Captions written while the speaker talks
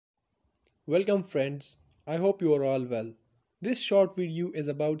Welcome friends, I hope you are all well. This short video is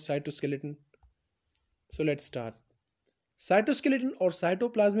about cytoskeleton. So let's start. Cytoskeleton or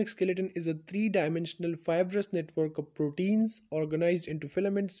cytoplasmic skeleton is a three-dimensional fibrous network of proteins organized into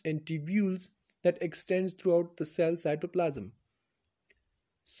filaments and tubules that extends throughout the cell cytoplasm.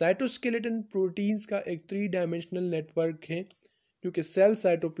 Cytoskeleton proteins का एक three dimensional network है जो कि cell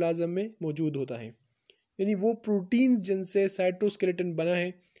cytoplasm में मौजूद होता है। यानी वो प्रोटीन्स जिनसे साइटोस्केलेटन बना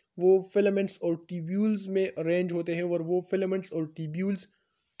है वो फिलामेंट्स और ट्यूब्यूल्स में अरेंज होते हैं और वो फिलामेंट्स और tubules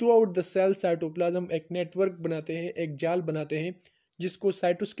through out the cell cytoplasm एक नेटवर्क बनाते हैं, एक जाल बनाते हैं जिसको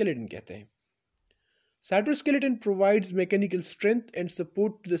साइटोस्केलेटन कहते हैं। Cytoskeleton provides mechanical strength and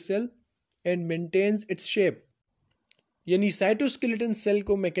support to the cell and maintains its shape. यानी साइटोस्केलेटन सेल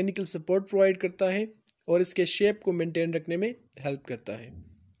को मैकेनिकल सपोर्ट प्रोवाइड करता है और इसके शेप को मेंटेन रखने में हेल्प करता है।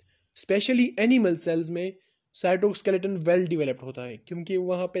 स्पेशली एनिमल सेल्स में साइटोस्केलेटन वेल डेवलप्ड होता है क्योंकि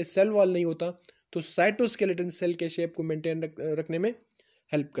वहाँ पे सेल वॉल नहीं होता, तो साइटोस्केलेटन सेल के शेप को मेंटेन रखने में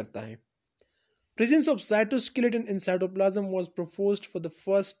हेल्प करता है। Presence of cytoskeleton in cytoplasm was proposed for the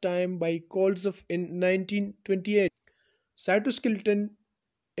first time by Koltsov in 1928. Cytoskeleton,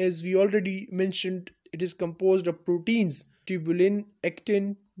 as we already mentioned, it is composed of proteins, tubulin,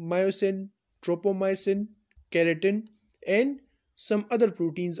 actin, myosin, tropomyosin, keratin, and some other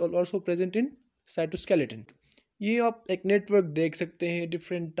proteins are also present in cytoskeleton. ये आप एक network देख सकते हैं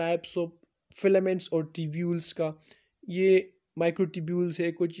different types of filaments और tubules का। ये microtubules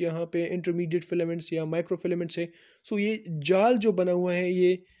है, कुछ यहाँ पे इंटरमीडिएट फिलामेंट्स या माइक्रोफिलामेंट्स है। सो ये जाल जो बना हुआ है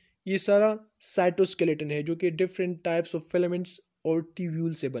ये सारा साइटोस्केलेटन है जो कि डिफरेंट टाइप्स ऑफ फिलामेंट्स और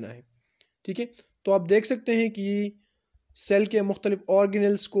ट्यूब्यूल से बना है। ठीक है, तो आप देख सकते हैं कि ये सेल के मुख्तलिफ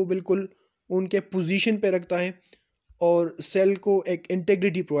ऑर्गेनल्स को बिल्कुल उनके पोजीशन पे रखता है और सेल को एक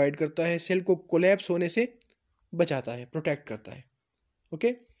इंटेग्रिटी प्रोवाइड करता है, सेल को कोलैप्स होने से बचाता है, प्रोटेक्ट करता है।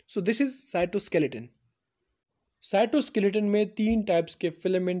 Okay, so this is cytoskeleton. Cytoskeleton में तीन टाइप्स के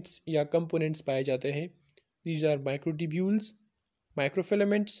फिलामेंट्स या कंपोनेंट्स पाए जाते हैं। These are microtubules,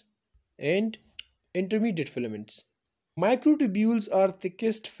 microfilaments and intermediate filaments. Microtubules are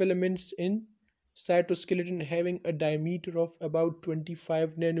thickest filaments in cytoskeleton having a diameter of about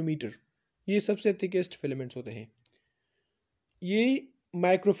 25 nanometer. ये सबसे thickest filaments होते हैं। ये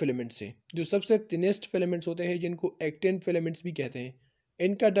माइक्रोफिलामेंट्स हैं जो सबसे थिनेस्ट फिलामेंट्स होते हैं जिनको एक्टिन फिलामेंट्स भी कहते हैं।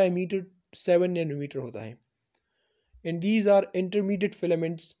 इनका डायमीटर 7 नैनोमीटर होता है। And these are intermediate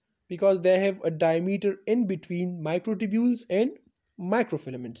filaments because they have a diameter in between microtubules and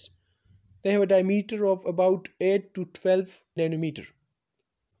microfilaments. They have a diameter of about 8 to 12 nanometer.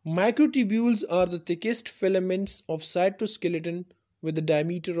 Microtubules are the thickest filaments of cytoskeleton with a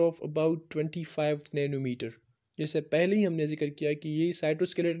diameter of about 25 nanometer. जैसे पहले ही हमने जिक्र किया कि ये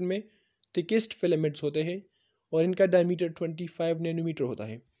cytoskeleton में thickest filaments होते हैं और इनका डायमीटर 25 नैनोमीटर होता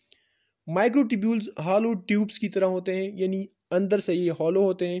है। माइक्रोट्यूब्यूल्स हॉलो ट्यूब्स की तरह होते हैं, यानी अंदर से ये हॉलो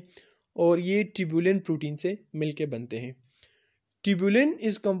होते हैं और ये ट्यूबुलिन प्रोटीन से मिलके बनते हैं। Tubulin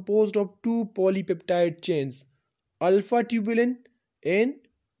is composed of two polypeptide chains, alpha tubulin and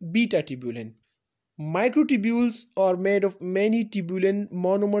beta tubulin. Microtubules are made of many tubulin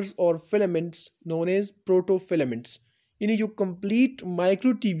monomers or filaments known as protofilaments. यानी जो complete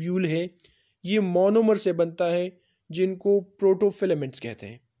microtubule है ये मोनोमर से बनता है जिनको प्रोटोफिलामेंट्स कहते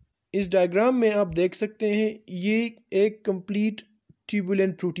हैं। इस डायग्राम में आप देख सकते हैं ये एक कंप्लीट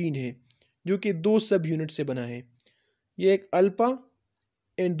ट्यूबुलिन प्रोटीन है जो कि दो सब यूनिट से बना है। ये एक अल्फा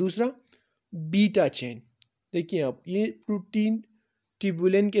एंड दूसरा बीटा चेन। देखिए आप, ये प्रोटीन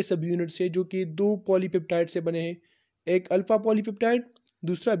ट्यूबुलिन के सब यूनिट से जो कि दो पॉलीपेप्टाइड से बने हैं, एक अल्फा पॉलीपेप्टाइड,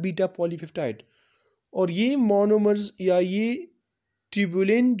 दूसरा बीटा पॉलीपेप्टाइड। और ये मोनोमर्स या ये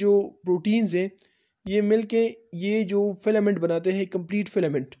ट्यूबुलिन जो प्रोटीन्स हैं ये मिलके ये जो फिलामेंट बनाते हैं, कंप्लीट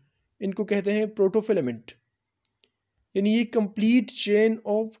फिलामेंट, इनको कहते हैं प्रोटोफिलामेंट। यानी ये complete chain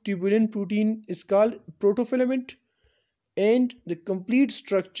of tubulin protein is called protofilament and the complete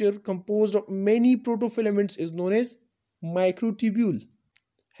structure composed of many protofilaments is known as microtubule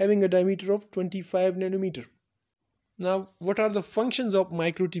having a diameter of 25 nanometer. Now, what are the functions of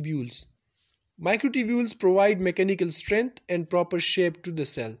microtubules? Microtubules provide mechanical strength and proper shape to the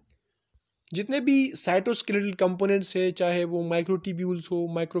cell. जितने भी cytoskeletal components है, चाहे वो microtubules हो,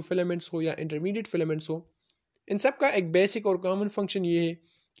 microfilaments हो या intermediate filaments हो, इन सब का एक बेसिक और कॉमन फंक्शन ये है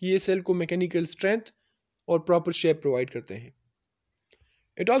कि ये सेल को मैकेनिकल स्ट्रेंथ और प्रॉपर शेप प्रोवाइड करते हैं।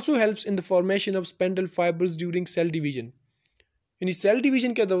 It also helps in the formation of spindle fibres during cell division. यानी सेल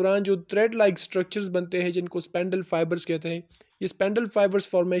डिवीजन के दौरान जो थ्रेड लाइक स्ट्रक्चर्स बनते हैं जिनको स्पेंडल फाइबर्स कहते हैं, ये स्पेंडल फाइबर्स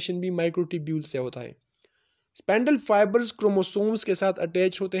फॉर्मेशन भी माइक्रोट्यूब्यूल से होता है। स्पेंडल फाइबर्स क्रोमोसोम्स के साथ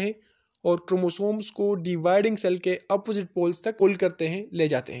अटैच होते हैं और क्रोमोसोम्स को डिवाइडिंग सेल के अपोजिट पोल्स तक पुल करते हैं, ले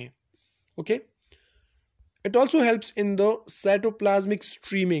जाते हैं। Okay, it also helps in the cytoplasmic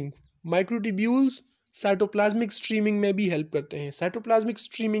streaming. Microtubules cytoplasmic streaming में भी हेल्प करते हैं. Cytoplasmic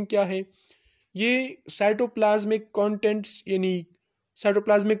streaming क्या है? ये साइटोप्लाज्मिक कंटेंट्स यानी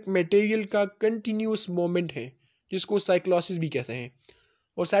साइटोप्लाज्मिक मटेरियल का कंटिन्यूस मूवमेंट है, जिसको साइक्लोसिस भी कहते हैं.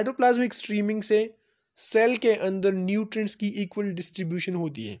 और साइटोप्लाज्मिक स्ट्रीमिंग से सेल के अंदर न्यूट्रिएंट्स की इक्वल डिस्ट्रीब्यूशन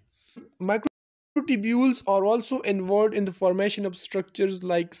होती है. Microtubules are also involved in the formation of structures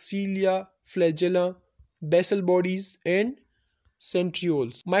like cilia, flagella, basal bodies, and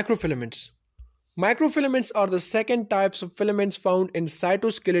centrioles. Microfilaments are the second types of filaments found in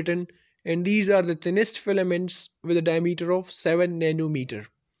cytoskeleton, and these are the thinnest filaments with a diameter of 7 nanometer.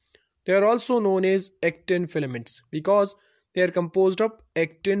 They are also known as actin filaments because they are composed of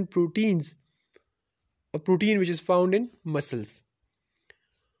actin proteins, a protein which is found in muscles.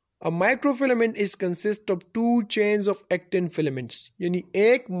 A microfilament is consist of two chains of actin filaments. यानी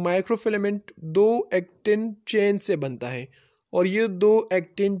एक microfilament दो actin chain से बनता है और ये दो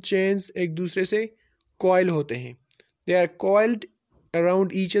actin chains एक दूसरे से कॉइल होते हैं. They are coiled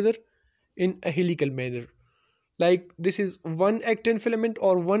around each other in a helical manner. Like this is one actin filament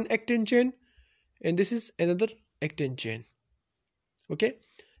or one actin chain, and this is another actin chain. Okay,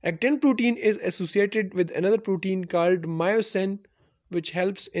 actin protein is associated with another protein called myosin, which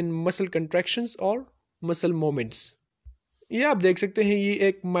helps in muscle contractions or muscle movements. ये आप देख सकते हैं, ये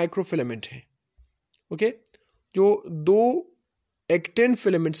एक microfilament है. Okay, जो दो एक्टिन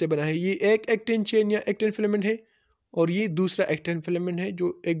फिलामेंट से बना है. ये एक एक्टिन चेन या एक्टिन फिलामेंट है और ये दूसरा एक्टिन फिलामेंट है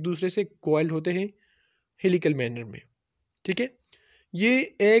जो एक दूसरे से कॉइल्ड होते हैं हेलिकल मैनर में. ठीक है,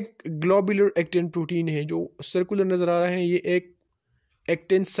 ये एक ग्लोबुलर एक्टिन प्रोटीन है जो सर्कुलर नज़र आ रहा है. ये एक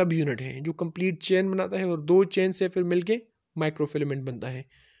एक्टिन सब यूनिट है जो कंप्लीट चेन बनाता है और दो चेन से फिर मिलके माइक्रोफिलामेंट बनता है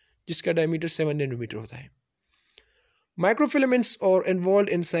जिसका डायमीटर 7 नैनोमीटर होता है. Microfilaments are involved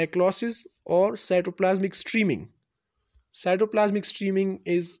in cyclosis or cytoplasmic streaming. Cytoplasmic streaming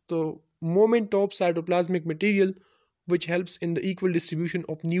is the movement of cytoplasmic material which helps in the equal distribution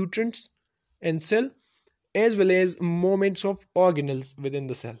of nutrients and cell as well as movements of organelles within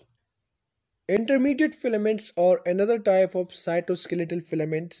the cell. Intermediate filaments are another type of cytoskeletal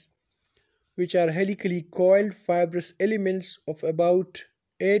filaments which are helically coiled fibrous elements of about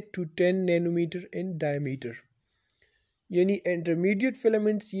 8 to 10 nanometer in diameter. यानी intermediate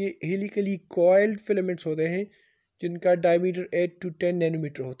filaments ये helically coiled filaments होते हैं जिनका diameter 8 to 10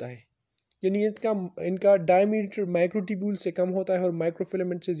 nanometre होता है. यानी इनका diameter microtubule से कम होता है और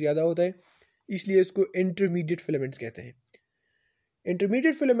माइक्रोफिलामेंट से ज़्यादा होता है, इसलिए इसको इंटरमीडिएट फिलामेंट्स कहते हैं.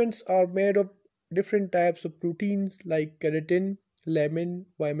 Intermediate filaments are made of different types of proteins like keratin, lamin,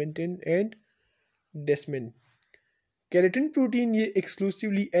 vimentin and desmin. Keratin protein ये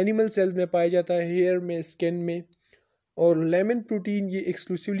एक्सक्लूसिवली एनिमल सेल्स में पाया जाता है, हेयर में, स्किन में, और lamin प्रोटीन ये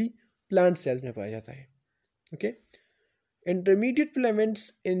एक्सक्लूसिवली प्लांट सेल्स में पाया जाता है. Okay, intermediate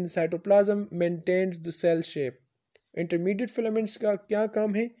filaments in cytoplasm maintains the cell shape. Intermediate filaments का क्या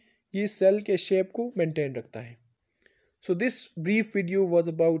काम है? ये सेल के शेप को मेंटेन रखता है. So this brief video was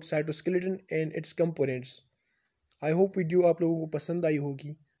about cytoskeleton and its components. I hope video आप लोगों को पसंद आई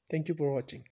होगी. Thank you for watching.